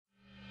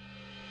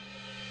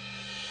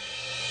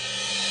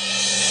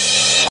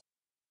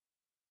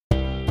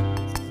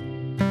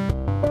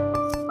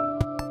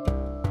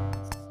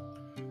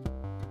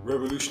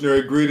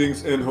Revolutionary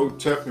greetings in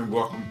Hotep, and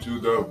welcome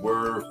to the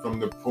Word from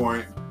the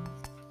Point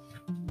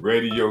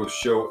radio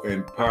show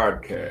and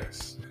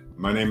podcast.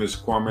 My name is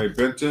Kwame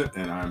Benton,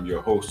 and I'm your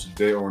host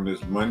today on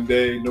this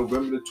Monday,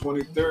 November the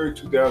 23rd,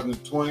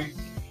 2020.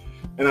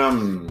 And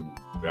I'm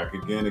back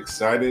again,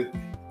 excited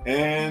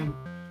and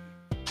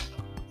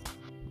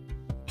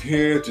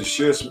here to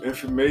share some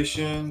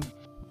information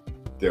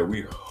that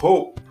we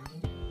hope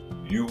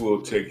you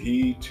will take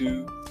heed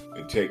to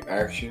and take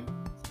action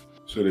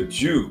so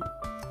that you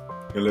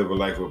can live a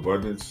life of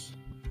abundance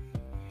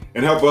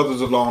and help others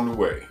along the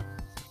way.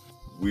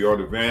 We are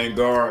the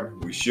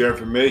vanguard. We share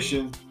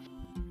information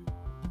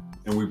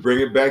and we bring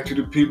it back to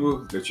the people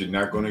that you're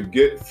not going to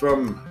get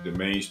from the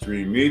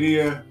mainstream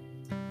media,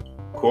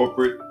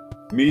 corporate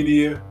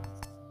media,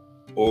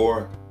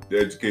 or the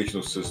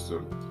educational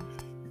system,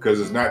 because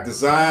it's not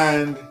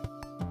designed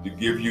to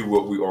give you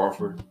what we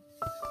offer,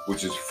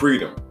 which is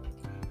freedom.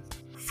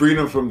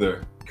 Freedom from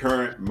the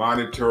current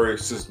monetary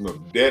system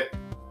of debt,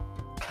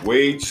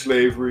 wage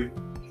slavery,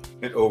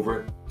 and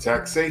over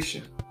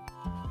taxation.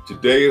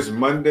 Today is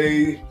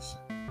Monday's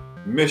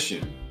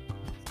mission,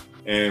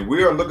 and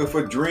we are looking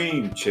for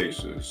dream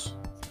chasers,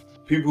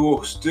 people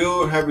who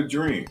still have a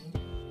dream.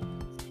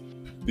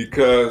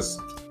 Because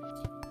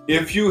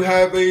if you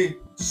have a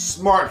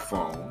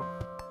smartphone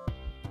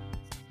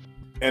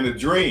and a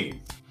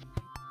dream,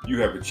 you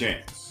have a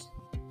chance.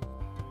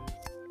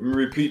 Let me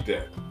repeat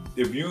that.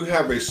 If you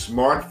have a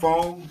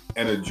smartphone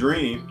and a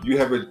dream, you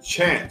have a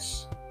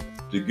chance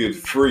to get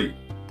free.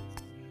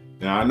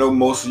 Now, I know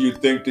most of you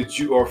think that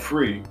you are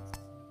free,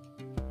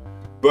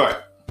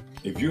 but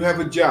if you have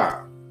a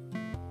job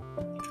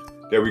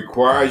that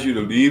requires you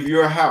to leave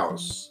your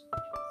house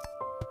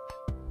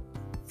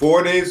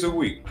 4 days a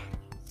week,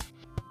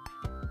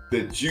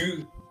 that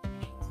you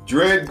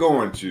dread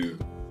going to,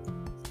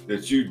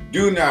 that you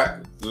do not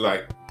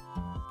like,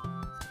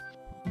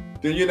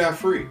 then you're not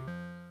free.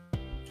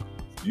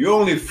 You're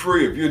only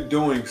free if you're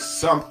doing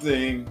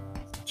something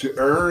to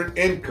earn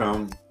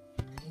income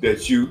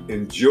that you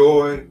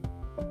enjoy,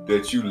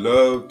 that you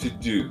love to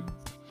do,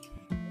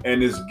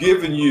 and is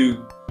giving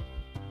you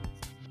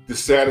the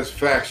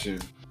satisfaction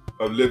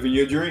of living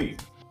your dream.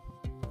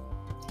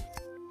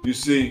 You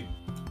see,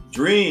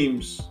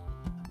 dreams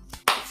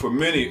for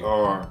many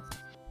are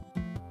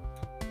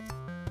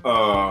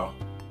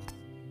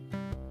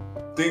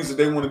things that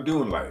they want to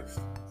do in life,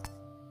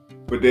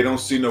 but they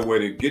don't see no way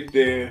to get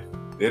there.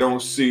 They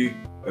don't see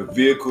a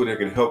vehicle that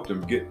can help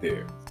them get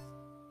there.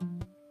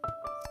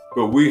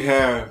 But we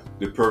have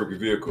the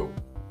perfect vehicle.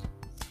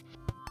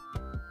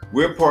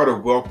 We're part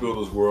of Wealth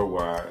Builders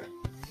Worldwide,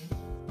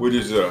 which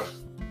is a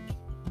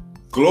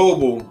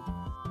global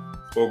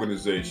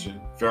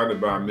organization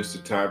founded by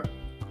Mr. Ty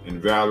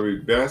and Valerie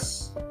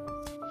Best.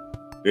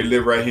 They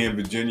live right here in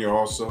Virginia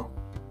also.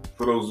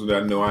 For those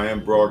that know, I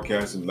am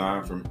broadcasting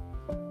live from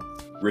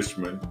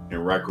Richmond and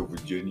Ricot,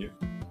 Virginia.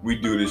 We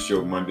do this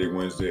show Monday,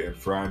 Wednesday, and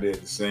Friday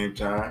at the same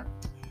time.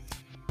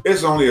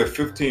 It's only a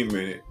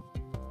 15-minute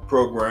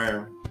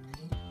program,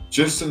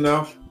 just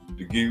enough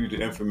to give you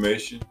the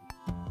information,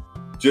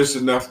 just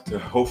enough to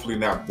hopefully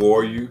not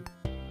bore you,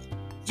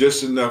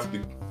 just enough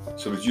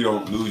so that you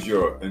don't lose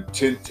your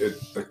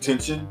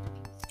attention,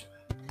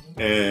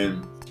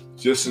 and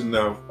just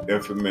enough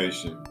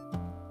information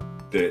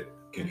that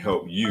can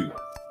help you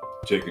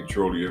take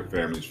control of your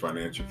family's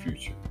financial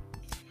future.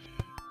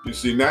 You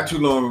see, not too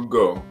long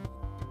ago,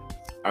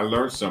 I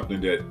learned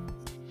something that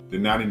the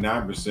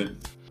 99%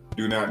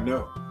 do not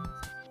know.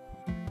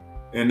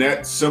 And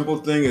that simple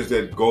thing is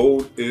that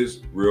gold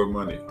is real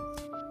money.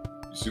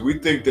 You see, we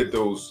think that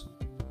those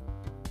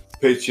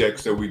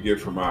paychecks that we get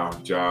from our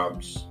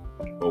jobs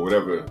or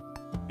whatever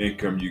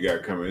income you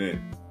got coming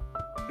in,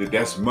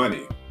 that's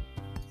money.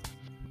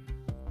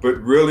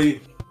 But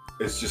really,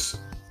 it's just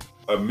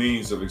a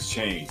means of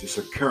exchange. It's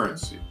a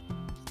currency,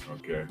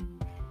 okay?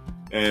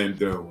 And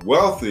the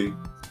wealthy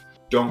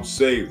don't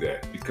save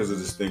that because of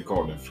this thing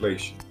called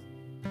inflation.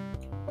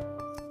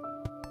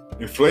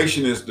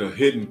 Inflation is the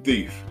hidden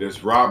thief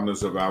that's robbing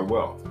us of our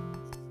wealth.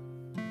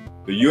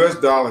 The US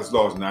dollar has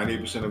lost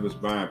 98% of its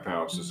buying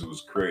power since it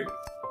was created.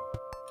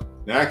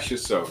 Now ask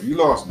yourself, you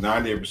lost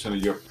 98%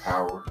 of your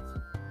power,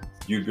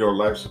 you'd be on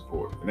life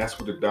support. And that's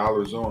what the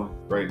dollar is on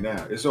right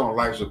now. It's on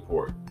life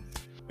support.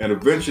 And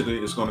eventually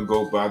it's going to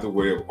go by the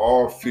way of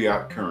all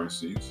fiat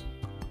currencies,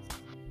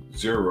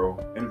 zero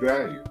in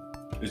value.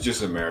 It's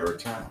just a matter of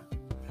time.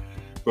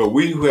 But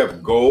we who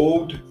have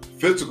gold,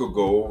 physical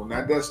gold,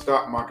 not that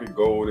stock market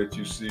gold that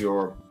you see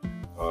on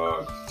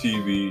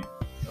TV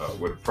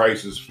with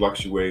prices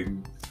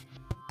fluctuating.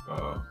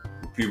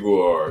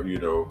 People are,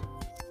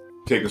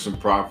 taking some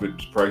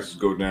profits, prices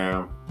go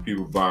down,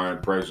 people buying,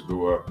 prices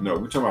go up. No,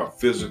 we're talking about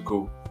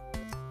physical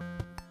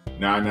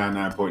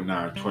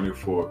 999.9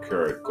 24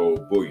 karat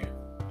gold bullion.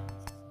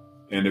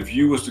 And if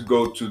you was to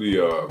go to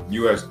the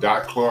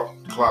us.clock.org,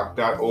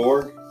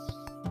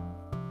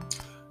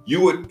 you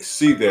would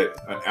see that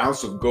an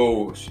ounce of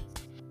gold,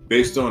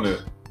 based on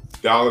the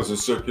dollars in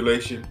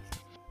circulation,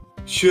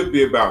 should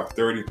be about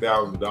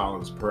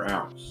 $30,000 per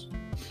ounce.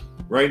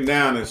 Right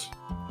now, it's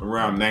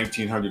around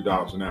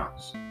 $1,900 an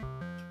ounce.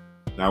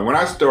 Now, when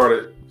I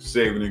started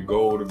saving in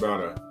gold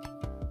about a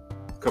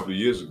couple of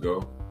years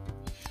ago,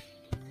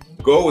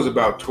 gold was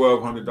about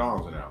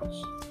 $1,200 an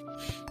ounce.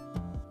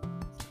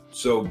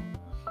 So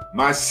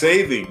my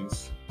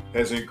savings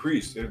has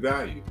increased in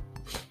value.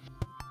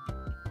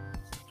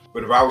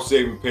 But if I was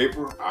saving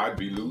paper, I'd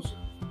be losing,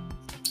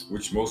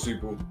 which most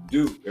people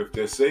do if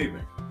they're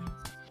saving.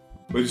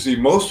 But you see,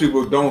 most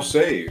people don't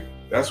save.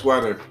 That's why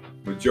the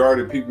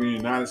majority of people in the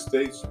United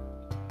States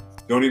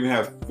don't even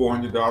have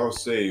 $400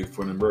 saved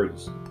for an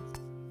emergency.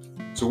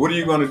 So what are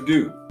you going to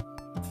do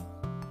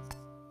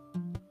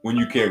when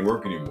you can't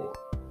work anymore?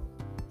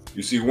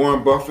 You see,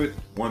 Warren Buffett,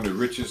 one of the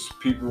richest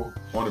people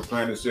on the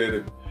planet, said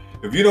that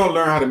if you don't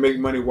learn how to make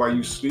money while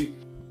you sleep,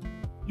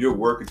 you'll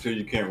work until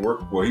you can't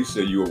work. Well, he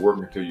said you'll work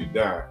until you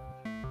die.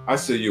 I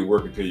say you'll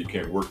work until you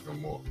can't work no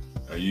more.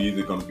 Now, you're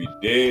either going to be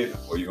dead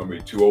or you're going to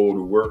be too old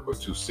to work or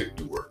too sick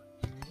to work.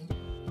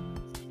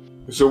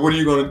 So what are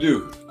you going to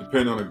do?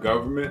 Depend on the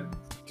government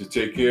to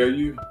take care of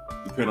you?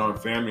 Depend on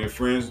family and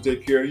friends to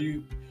take care of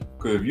you?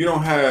 Because if you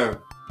don't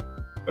have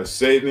a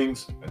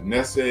savings, a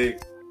nest egg,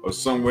 or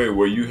some way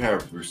where you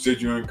have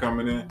residual income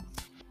coming in,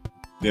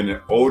 then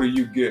the older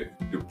you get,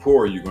 the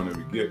poorer you're going to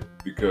get,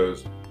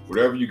 because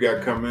whatever you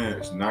got coming in,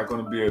 it's not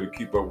going to be able to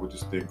keep up with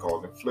this thing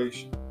called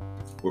inflation,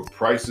 where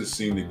prices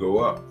seem to go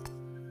up.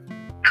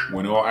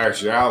 When in all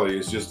actuality,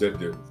 it's just that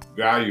the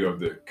value of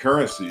the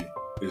currency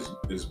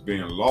is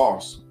being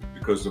lost,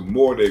 because the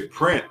more they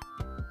print,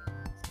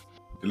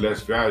 the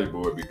less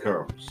valuable it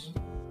becomes.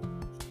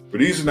 But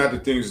these are not the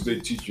things that they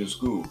teach you in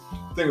school.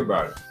 Think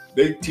about it.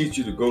 They teach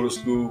you to go to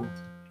school,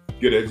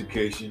 get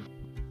education,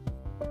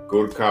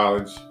 go to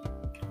college,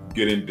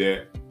 get in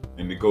debt,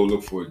 and to go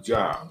look for a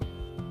job.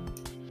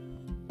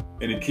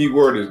 And the key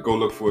word is go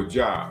look for a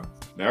job.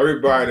 Now,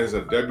 everybody that's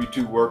a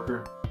W-2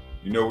 worker,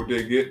 you know what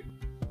they get?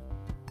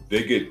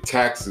 They get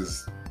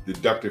taxes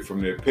deducted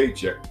from their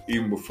paycheck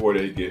even before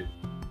they get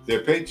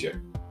their paycheck.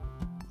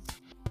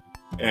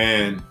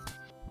 And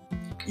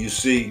you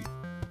see,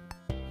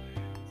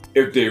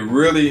 if they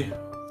really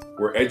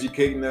were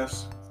educating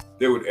us,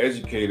 they would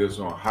educate us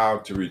on how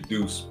to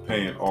reduce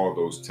paying all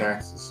those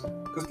taxes.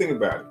 Because think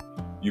about it.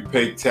 You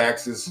pay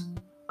taxes,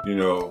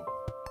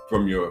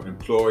 from your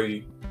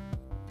employee.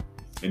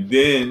 And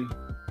then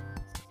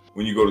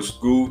when you go to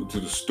school, to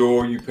the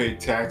store, you pay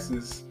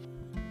taxes.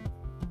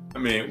 I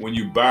mean, when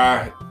you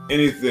buy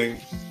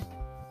anything,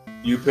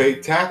 you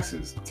pay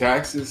taxes.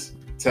 Taxes.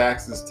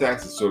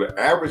 So the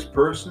average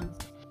person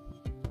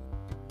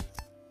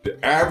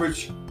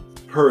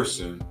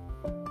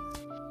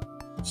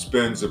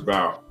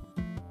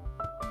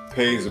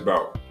pays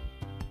about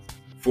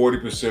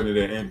 40% of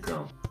their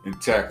income in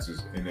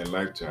taxes in their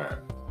lifetime.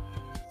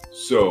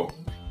 So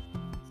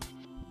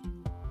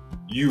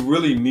you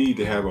really need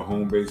to have a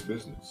home-based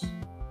business.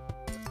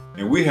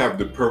 And we have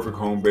the perfect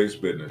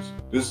home-based business.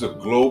 This is a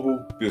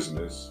global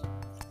business.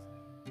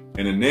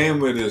 And the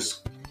name of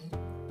this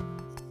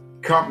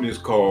company is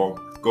called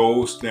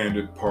Gold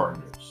Standard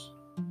Partners.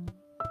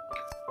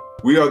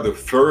 We are the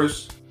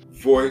first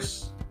we're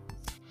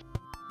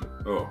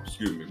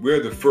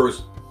the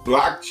first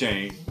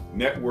blockchain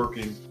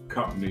networking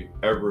company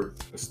ever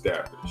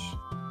established.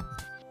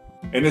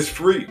 And it's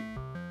free.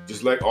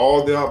 Just like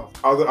all the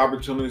other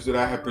opportunities that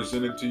I have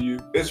presented to you,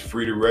 it's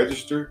free to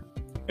register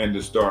and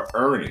to start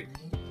earning.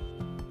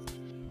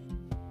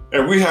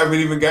 And we haven't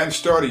even gotten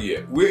started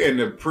yet. We're in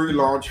the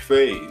pre-launch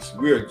phase.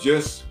 We are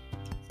just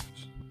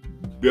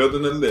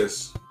building a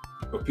list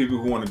of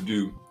people who want to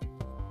do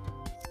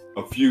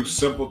a few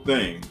simple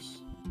things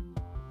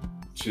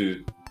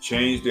to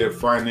change their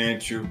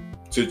financial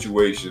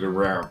situation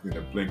around in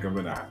the blink of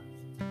an eye.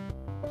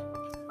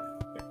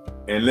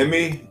 And let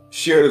me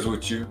share this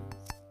with you.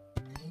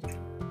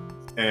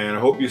 And I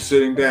hope you're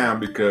sitting down,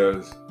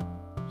 because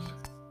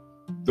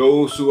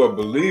those who are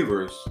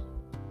believers,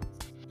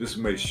 this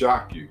may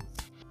shock you.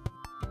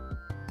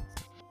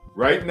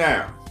 Right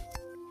now,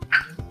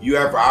 you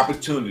have an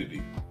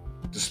opportunity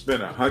to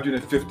spend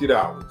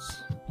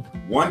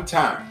 $150 one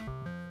time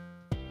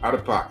out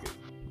of pocket.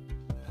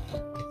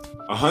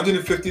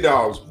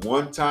 $150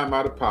 one time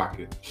out of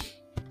pocket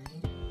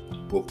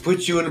will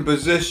put you in a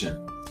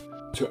position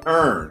to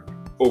earn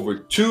over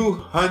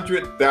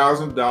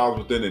 $200,000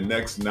 within the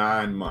next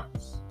 9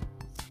 months.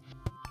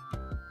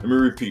 Let me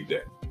repeat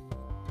that.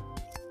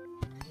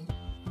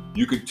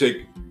 You could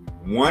take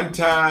one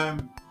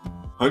time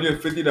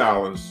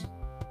 $150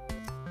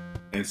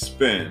 and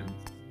spend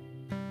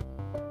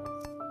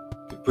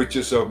to put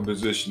yourself in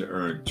position to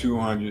earn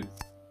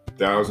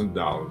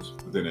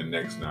 $200,000 within the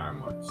next 9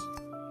 months.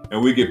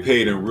 And we get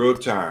paid in real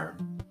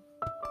time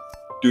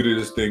due to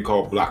this thing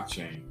called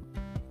blockchain.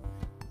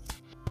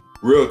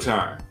 Real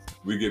time.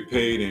 We get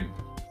paid in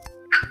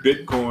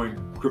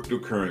Bitcoin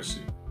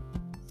cryptocurrency.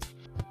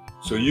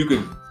 So you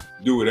can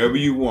do whatever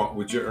you want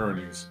with your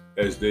earnings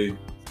as they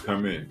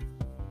come in.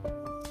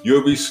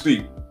 You'll be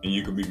asleep and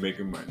you can be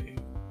making money.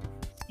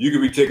 You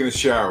could be taking a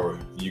shower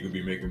and you could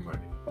be making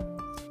money.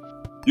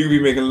 You can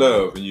be making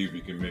love and you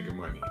can be making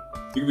money.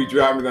 You can be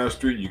driving down the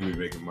street and you can be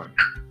making money.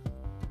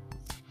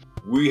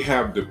 We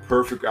have the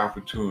perfect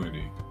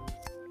opportunity.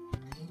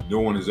 No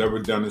one has ever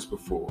done this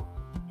before.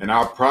 And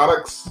our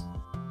products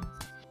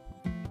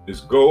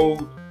is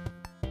gold,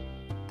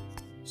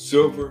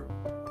 silver,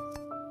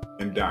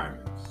 and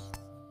diamonds.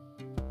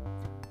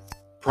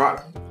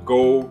 Product,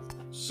 gold,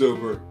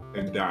 silver,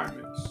 and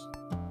diamonds.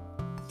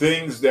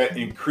 Things that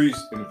increase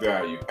in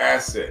value,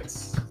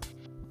 assets.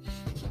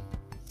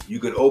 You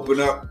can open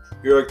up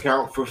your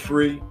account for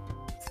free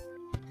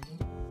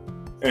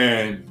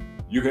and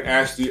you can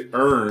actually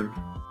earn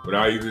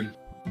without even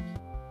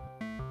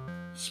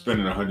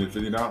spending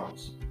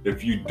 $150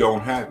 if you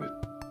don't have it.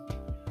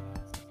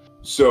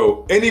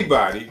 So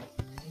anybody,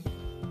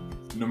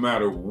 no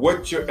matter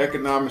what your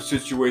economic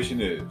situation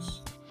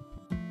is,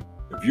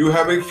 if you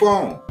have a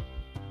phone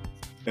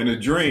and a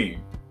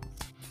dream,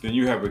 then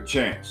you have a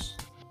chance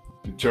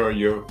to turn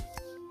your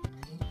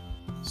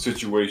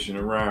situation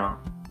around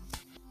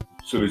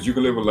so that you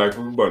can live a life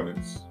of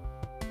abundance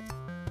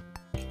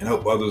and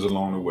help others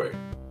along the way.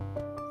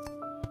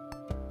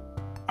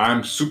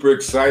 I'm super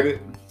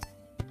excited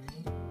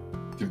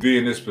to be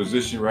in this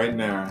position right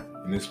now,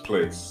 in this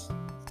place.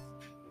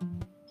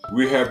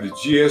 We have the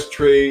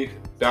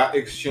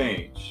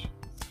gstrade.exchange.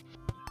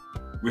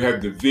 We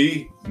have the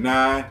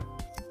V9,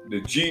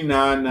 the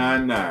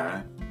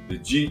G999, the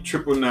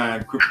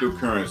G999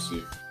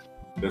 cryptocurrency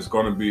that's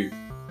going to be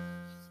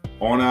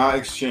on our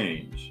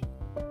exchange.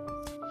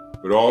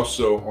 But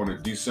also on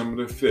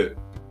December the 5th,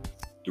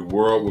 the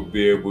world will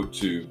be able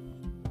to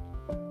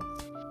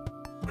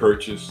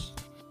purchase,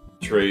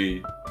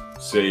 trade,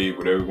 save,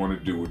 whatever you want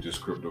to do with this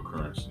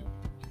cryptocurrency.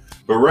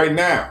 But right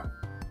now,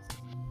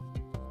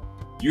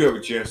 you have a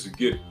chance to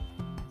get it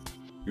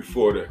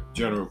before the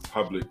general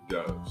public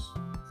does.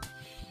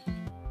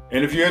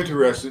 And if you're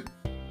interested,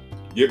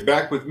 get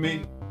back with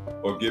me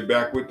or get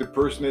back with the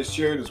person that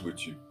shared this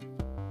with you.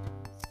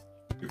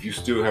 If you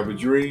still have a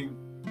dream,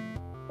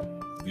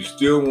 if you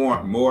still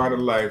want more out of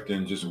life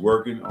than just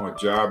working on a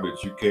job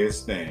that you can't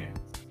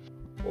stand,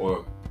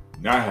 or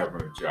not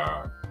having a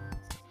job,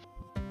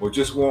 or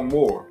just want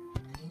more,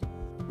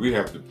 we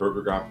have the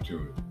perfect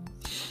opportunity.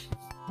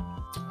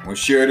 I'm going to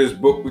share this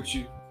book with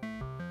you.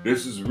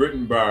 This is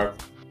written by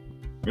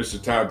Mr.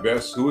 Ty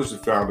Best, who is the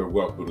founder of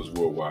Wealth Builders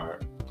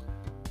Worldwide.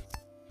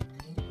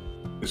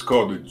 It's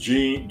called the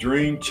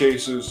Dream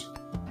Chasers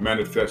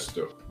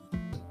Manifesto.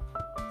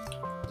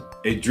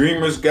 A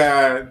dreamer's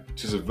guide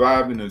to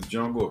surviving the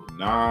jungle of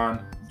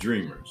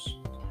non-dreamers.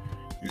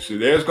 You see,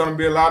 there's going to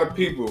be a lot of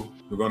people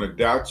who are going to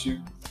doubt you,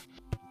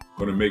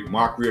 going to make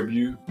mockery of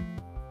you,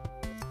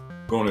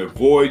 going to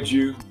avoid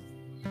you,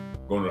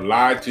 going to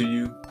lie to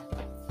you.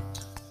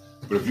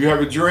 But if you have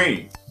a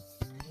dream,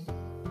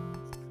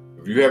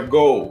 if you have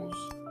goals,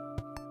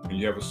 and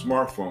you have a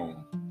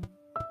smartphone,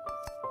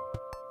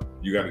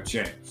 you got a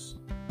chance.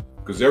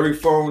 Because every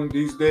phone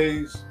these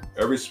days,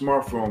 every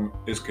smartphone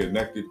is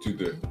connected to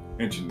the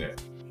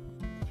internet.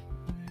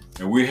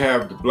 And we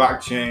have the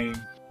blockchain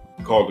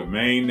called the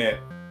mainnet,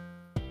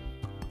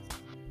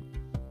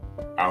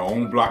 our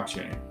own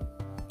blockchain.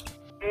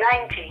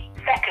 90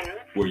 seconds.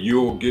 Where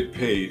you'll get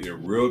paid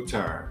in real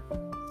time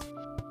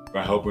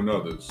by helping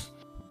others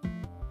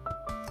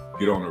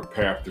get on their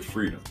path to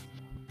freedom.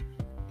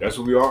 That's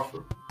what we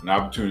offer, an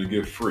opportunity to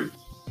get free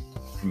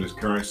from this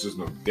current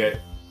system of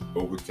debt,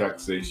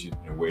 overtaxation,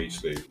 and wage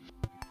slavery.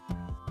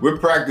 We're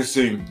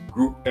practicing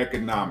group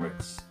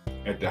economics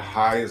at the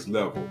highest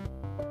level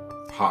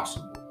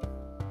possible.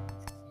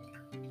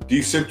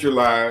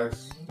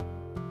 Decentralized,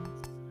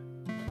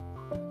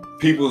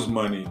 people's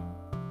money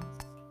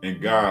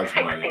and God's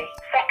money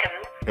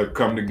have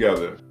come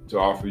together to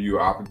offer you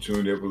an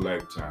opportunity of a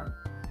lifetime.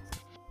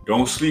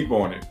 Don't sleep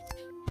on it.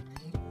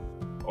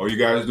 All you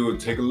guys do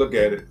is take a look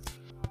at it.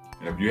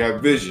 And if you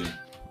have vision,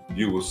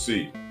 you will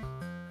see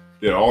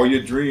that all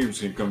your dreams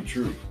can come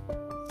true.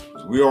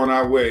 Because we're on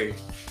our way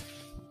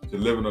to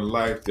living a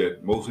life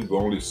that most people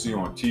only see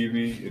on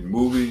TV, in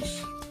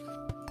movies,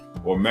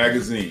 or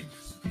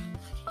magazines.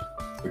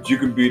 But you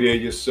can be there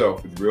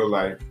yourself in real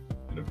life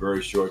in a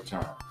very short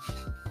time.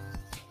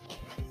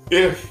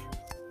 If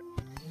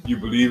you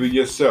believe in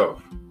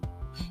yourself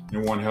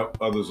and want to help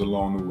others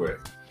along the way.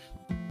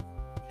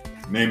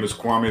 My name is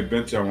Kwame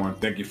Benton. I want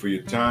to thank you for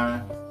your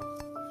time.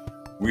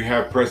 We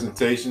have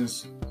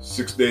presentations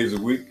 6 days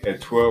a week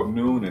at 12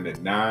 noon and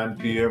at 9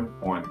 p.m.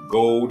 on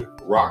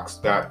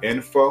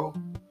goldrocks.info.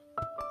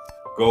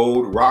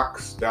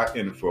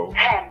 Goldrocks.info. 10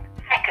 seconds.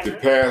 The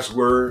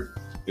password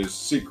is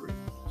secret,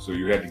 so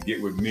you had to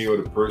get with me or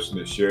the person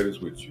that shared this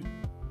with you.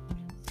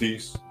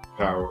 Peace,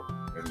 power,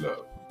 and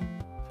love.